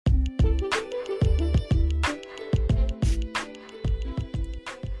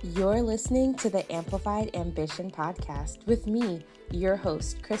You're listening to the Amplified Ambition podcast with me, your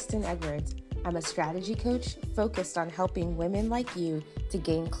host, Kristen Edwards. I'm a strategy coach focused on helping women like you to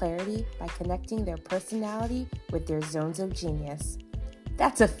gain clarity by connecting their personality with their zones of genius.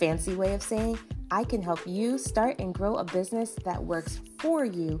 That's a fancy way of saying I can help you start and grow a business that works for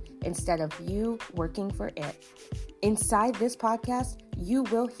you instead of you working for it. Inside this podcast, you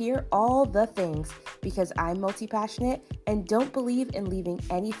will hear all the things because I'm multi-passionate and don't believe in leaving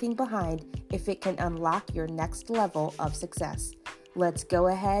anything behind if it can unlock your next level of success. Let's go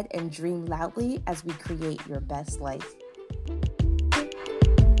ahead and dream loudly as we create your best life.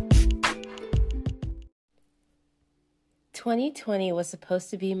 "2020 was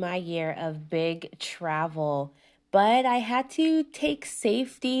supposed to be my year of big travel, but I had to take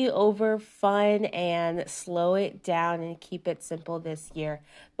safety over fun and slow it down and keep it simple this year.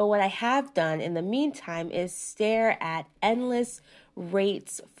 But what I have done in the meantime is stare at endless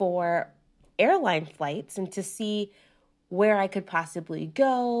rates for airline flights and to see where I could possibly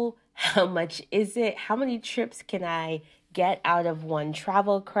go, how much is it, how many trips can I get out of one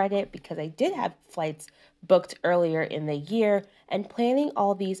travel credit, because I did have flights booked earlier in the year, and planning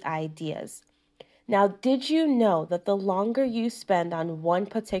all these ideas. Now, did you know that the longer you spend on one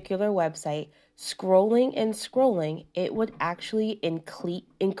particular website, scrolling and scrolling, it would actually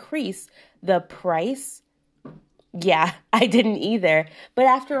increase the price? Yeah, I didn't either. But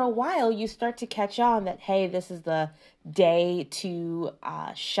after a while, you start to catch on that, hey, this is the day to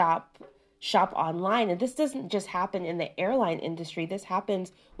shop online. And this doesn't just happen in the airline industry. This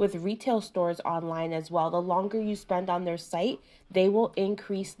happens with retail stores online as well. The longer you spend on their site, they will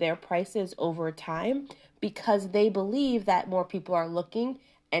increase their prices over time because they believe that more people are looking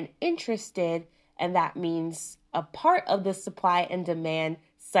and interested, and that means a part of the supply and demand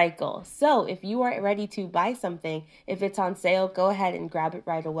cycle. So if you are ready to buy something, if it's on sale, go ahead and grab it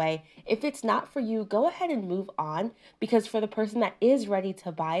right away. If it's not for you, go ahead and move on, because for the person that is ready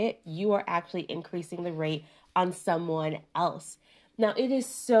to buy it, you are actually increasing the rate on someone else. Now, it is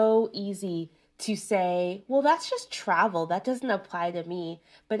so easy to say, well, that's just travel. That doesn't apply to me.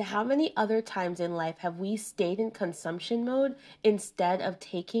 But how many other times in life have we stayed in consumption mode instead of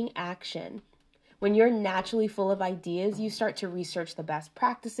taking action? When you're naturally full of ideas, you start to research the best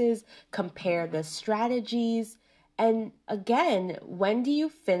practices, compare the strategies. And again, when do you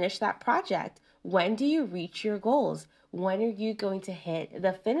finish that project? When do you reach your goals? When are you going to hit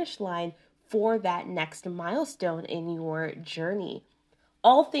the finish line for that next milestone in your journey?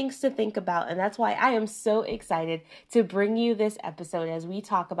 All things to think about, and that's why I am so excited to bring you this episode as we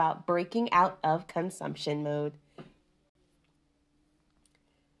talk about breaking out of consumption mode.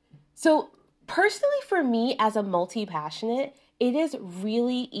 So, personally, for me as a multi-passionate, it is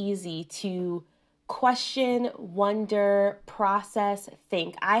really easy to question, wonder, process,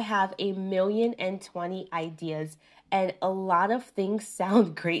 think. I have 1,020,000 ideas, and a lot of things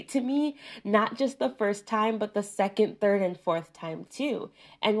sound great to me, not just the first time, but the second, third, and fourth time too.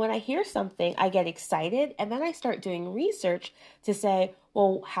 And when I hear something, I get excited, and then I start doing research to say,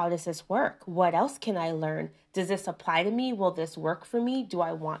 well, how does this work? What else can I learn? Does this apply to me? Will this work for me? Do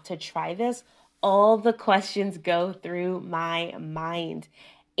I want to try this? All the questions go through my mind.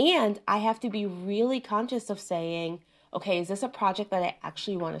 And I have to be really conscious of saying, okay, is this a project that I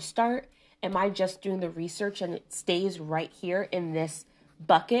actually want to start? Am I just doing the research and it stays right here in this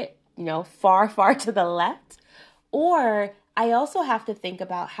bucket, far, far to the left? Or I also have to think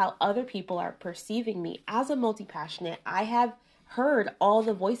about how other people are perceiving me. As a multi-passionate, I have heard all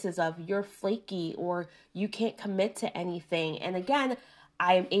the voices of you're flaky or you can't commit to anything. And again,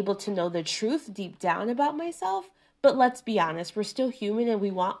 I am able to know the truth deep down about myself. But let's be honest, we're still human and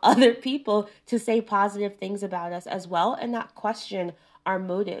we want other people to say positive things about us as well and not question our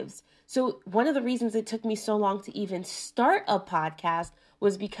motives. So one of the reasons it took me so long to even start a podcast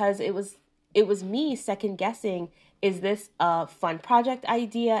was because it was me second guessing, is this a fun project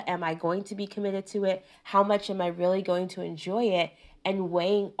idea? Am I going to be committed to it? How much am I really going to enjoy it? And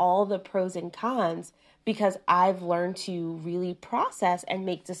weighing all the pros and cons, because I've learned to really process and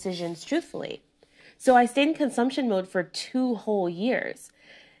make decisions truthfully. So I stayed in consumption mode for 2 whole years.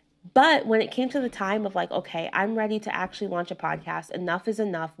 But when it came to the time of okay, I'm ready to actually launch a podcast. Enough is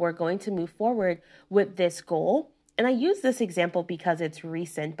enough. We're going to move forward with this goal. And I use this example because it's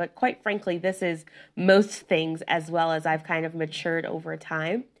recent, but quite frankly, this is most things as well as I've kind of matured over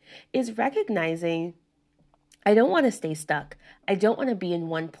time, is recognizing I don't want to stay stuck. I don't want to be in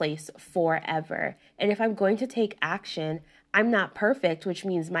one place forever. And if I'm going to take action, I'm not perfect, which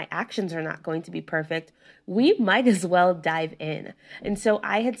means my actions are not going to be perfect, we might as well dive in. And so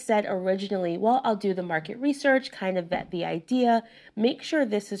I had said originally, well, I'll do the market research, kind of vet the idea, make sure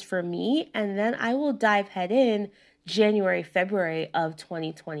this is for me, and then I will dive head in January, February of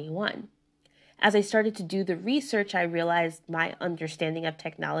 2021. As I started to do the research, I realized my understanding of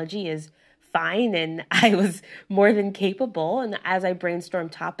technology is fine and I was more than capable. And as I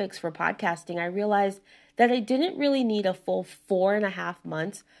brainstormed topics for podcasting, I realized that I didn't really need a full 4.5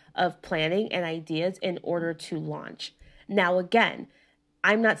 months of planning and ideas in order to launch. Now, again,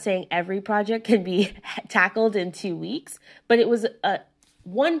 I'm not saying every project can be tackled in 2 weeks, but it was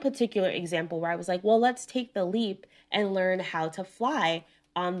one particular example where I was like, well, let's take the leap and learn how to fly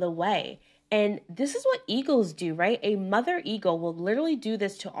on the way. And this is what eagles do, right? A mother eagle will literally do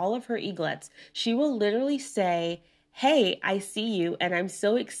this to all of her eaglets. She will literally say, hey, I see you, and I'm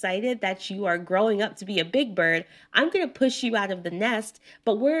so excited that you are growing up to be a big bird. I'm going to push you out of the nest,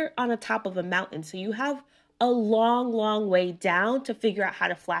 but we're on the top of a mountain. So you have a long, long way down to figure out how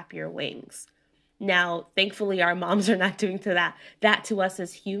to flap your wings. Now, thankfully, our moms are not doing that to us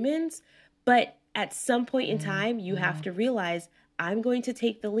as humans, but at some point in time, you have to realize, I'm going to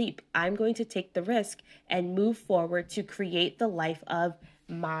take the leap. I'm going to take the risk and move forward to create the life of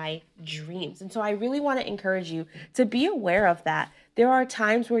my dreams. And so I really want to encourage you to be aware of that. There are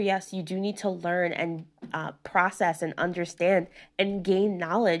times where, yes, you do need to learn and process and understand and gain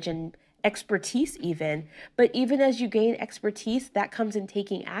knowledge and expertise even. But even as you gain expertise, that comes in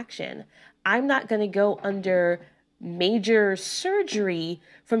taking action. I'm not going to go under major surgery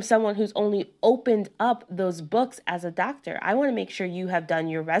from someone who's only opened up those books as a doctor. I want to make sure you have done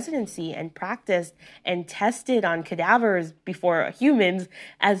your residency and practiced and tested on cadavers before humans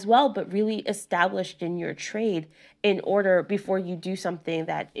as well, but really established in your trade in order before you do something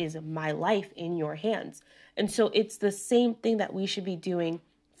that is my life in your hands. And so it's the same thing that we should be doing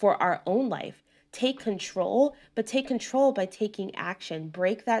for our own life. Take control, but take control by taking action.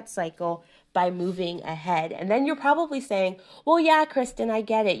 Break that cycle by moving ahead. And then you're probably saying, well, yeah, Kristen, I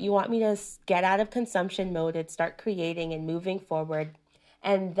get it. You want me to get out of consumption mode and start creating and moving forward.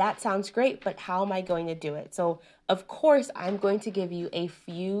 And that sounds great, but how am I going to do it? So, of course, I'm going to give you a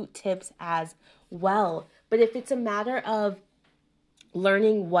few tips as well. But if it's a matter of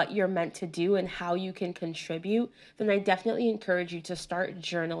learning what you're meant to do and how you can contribute, then I definitely encourage you to start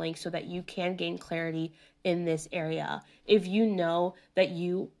journaling so that you can gain clarity in this area. If you know that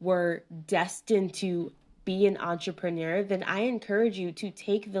you were destined to be an entrepreneur, then I encourage you to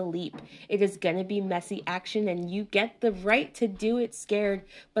take the leap. It is going to be messy action and you get the right to do it scared,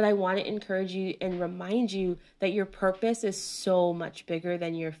 but I want to encourage you and remind you that your purpose is so much bigger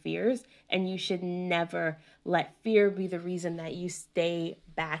than your fears, and you should never let fear be the reason that you stay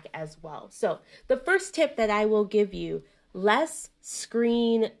back as well. So the first tip that I will give you, less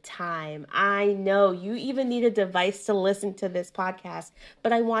screen time. I know you even need a device to listen to this podcast,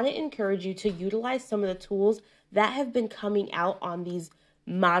 but I want to encourage you to utilize some of the tools that have been coming out on these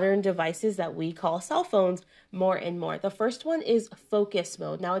modern devices that we call cell phones more and more. The first one is focus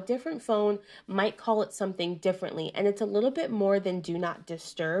mode. Now, a different phone might call it something differently, and it's a little bit more than do not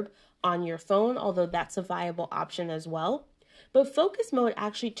disturb on your phone, although that's a viable option as well. But focus mode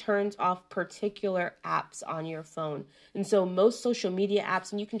actually turns off particular apps on your phone. And so most social media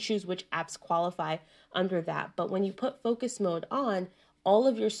apps, and you can choose which apps qualify under that. But when you put focus mode on, all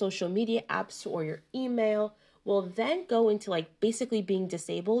of your social media apps or your email will then go into basically being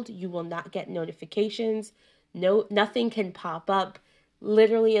disabled. You will not get notifications. Nothing can pop up.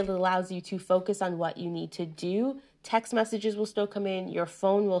 Literally, it allows you to focus on what you need to do. Text messages will still come in. Your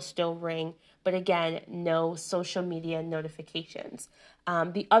phone will still ring. But again, no social media notifications.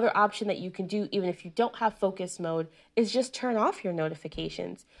 The other option that you can do, even if you don't have focus mode, is just turn off your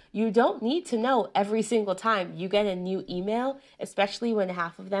notifications. You don't need to know every single time you get a new email, especially when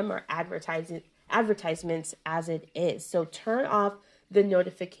half of them are advertisements as it is. So turn off the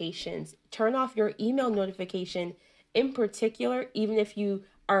notifications. Turn off your email notification in particular, even if you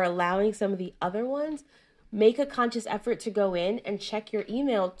are allowing some of the other ones. Make a conscious effort to go in and check your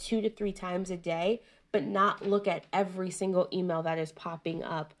email 2 to 3 times a day, but not look at every single email that is popping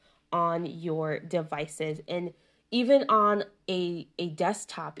up on your devices. And even on a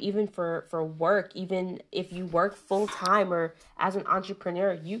desktop, even for work, even if you work full time or as an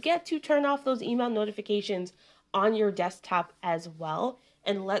entrepreneur, you get to turn off those email notifications on your desktop as well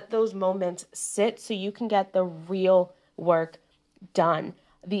and let those moments sit so you can get the real work done.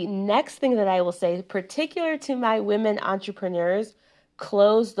 The next thing that I will say, particular to my women entrepreneurs,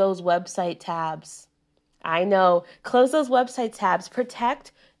 close those website tabs. I know, close those website tabs.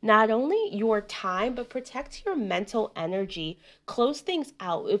 Protect not only your time, but protect your mental energy. Close things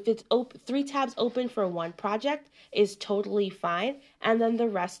out. If it's three tabs open for one project is totally fine. And then the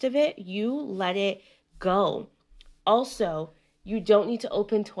rest of it, you let it go. Also, you don't need to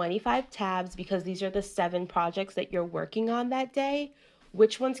open 25 tabs because these are the 7 projects that you're working on that day.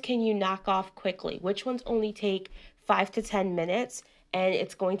 Which ones can you knock off quickly? Which ones only take 5 to 10 minutes? And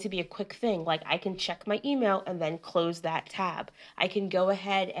it's going to be a quick thing. Like I can check my email and then close that tab. I can go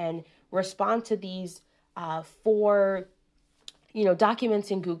ahead and respond to these 4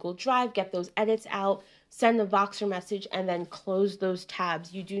 documents in Google Drive, get those edits out, send a Voxer message, and then close those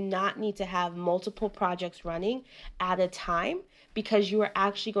tabs. You do not need to have multiple projects running at a time because you are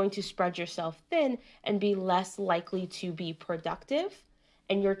actually going to spread yourself thin and be less likely to be productive.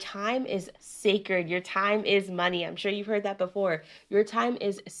 And your time is sacred. Your time is money. I'm sure you've heard that before. Your time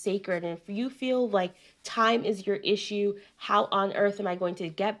is sacred. And if you feel like time is your issue, how on earth am I going to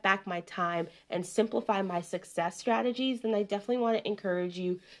get back my time and simplify my success strategies, then I definitely want to encourage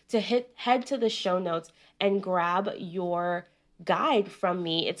you to head to the show notes and grab your guide from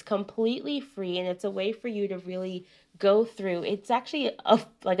me. It's completely free and it's a way for you to really go through. It's actually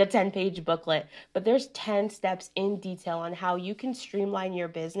like a 10-page booklet, but there's 10 steps in detail on how you can streamline your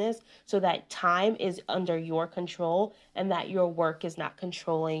business so that time is under your control and that your work is not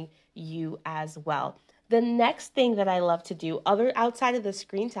controlling you as well. The next thing that I love to do, other outside of the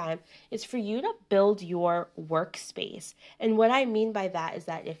screen time, is for you to build your workspace. And what I mean by that is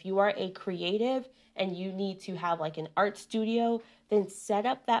that if you are a creative and you need to have like an art studio, then set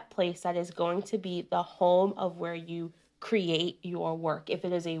up that place that is going to be the home of where you create your work. If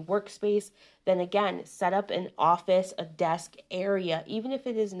it is a workspace, then again, set up an office, a desk area, even if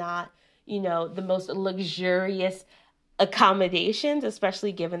it is not, the most luxurious accommodations,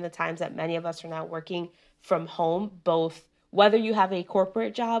 especially given the times that many of us are now working from home, both whether you have a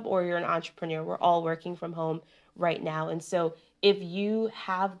corporate job or you're an entrepreneur, we're all working from home right now. And so if you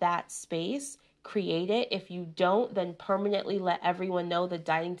have that space, create it. If you don't, then permanently let everyone know the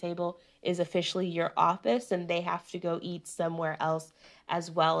dining table is officially your office and they have to go eat somewhere else as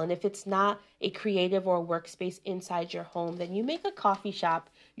well. And if it's not a creative or workspace inside your home, then you make a coffee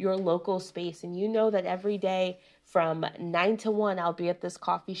shop your local space and you know that every day from 9 to 1, I'll be at this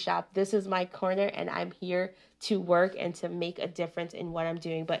coffee shop. This is my corner and I'm here to work and to make a difference in what I'm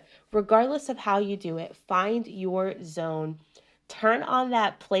doing. But regardless of how you do it, find your zone. Turn on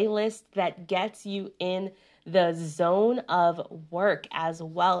that playlist that gets you in the zone of work as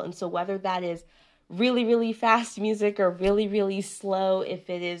well. And so whether that is really, really fast music or really, really slow, if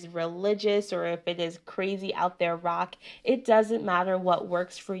it is religious or if it is crazy out there rock, it doesn't matter what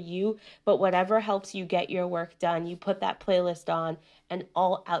works for you, but whatever helps you get your work done, you put that playlist on and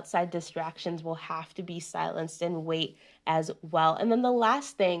all outside distractions will have to be silenced and wait as well. And then the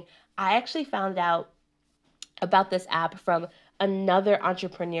last thing, I actually found out about this app from another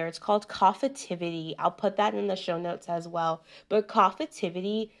entrepreneur. It's called Coffeetivity. I'll put that in the show notes as well. But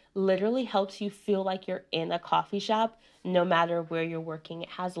Coffeetivity literally helps you feel like you're in a coffee shop no matter where you're working. It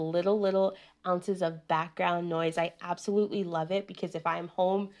has little ounces of background noise. I absolutely love it because if I'm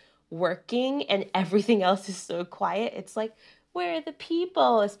home working and everything else is so quiet, it's like, where are the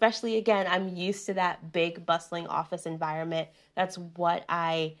people? Especially, again, I'm used to that big bustling office environment. That's what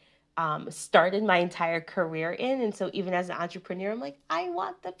I started my entire career in. And so even as an entrepreneur, I'm like, I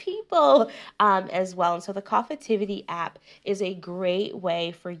want the people as well. And so the Coffeetivity app is a great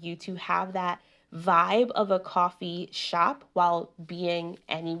way for you to have that vibe of a coffee shop while being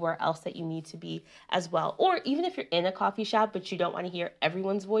anywhere else that you need to be as well. Or even if you're in a coffee shop, but you don't want to hear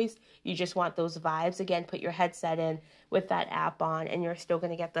everyone's voice, you just want those vibes. Again, put your headset in with that app on and you're still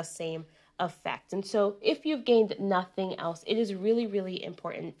going to get the same effect. And so if you've gained nothing else, it is really, really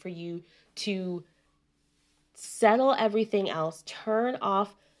important for you to settle everything else, turn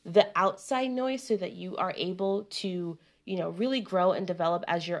off the outside noise so that you are able to, really grow and develop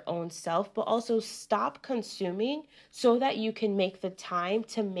as your own self, but also stop consuming so that you can make the time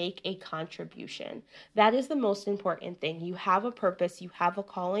to make a contribution. That is the most important thing. You have a purpose, you have a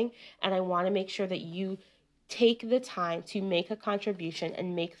calling, and I want to make sure that you take the time to make a contribution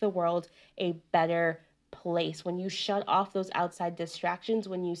and make the world a better place. When you shut off those outside distractions,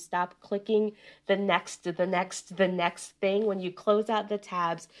 when you stop clicking the next thing, when you close out the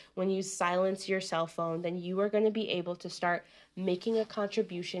tabs, when you silence your cell phone, then you are going to be able to start making a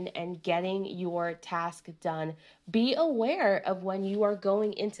contribution and getting your task done. Be aware of when you are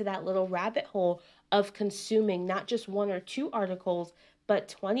going into that little rabbit hole of consuming not just 1 or 2 articles, but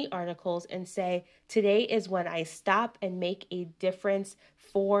 20 articles and say, today is when I stop and make a difference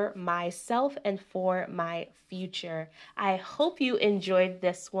for myself and for my future. I hope you enjoyed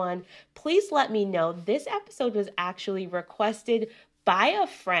this one. Please let me know. This episode was actually requested by a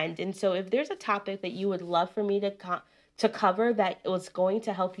friend. And so if there's a topic that you would love for me to cover that was going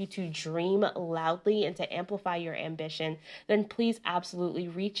to help you to dream loudly and to amplify your ambition, then please absolutely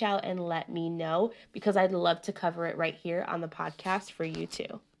reach out and let me know, because I'd love to cover it right here on the podcast for you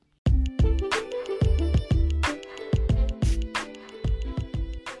too.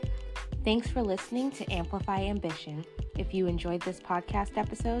 Thanks for listening to Amplify Ambition. If you enjoyed this podcast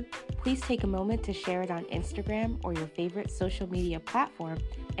episode, please take a moment to share it on Instagram or your favorite social media platform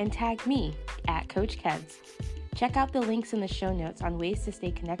and tag me at Coach Keds. Check out the links in the show notes on ways to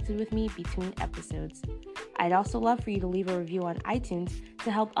stay connected with me between episodes. I'd also love for you to leave a review on iTunes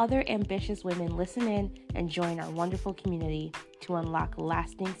to help other ambitious women listen in and join our wonderful community to unlock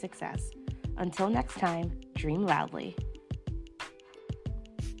lasting success. Until next time, dream loudly.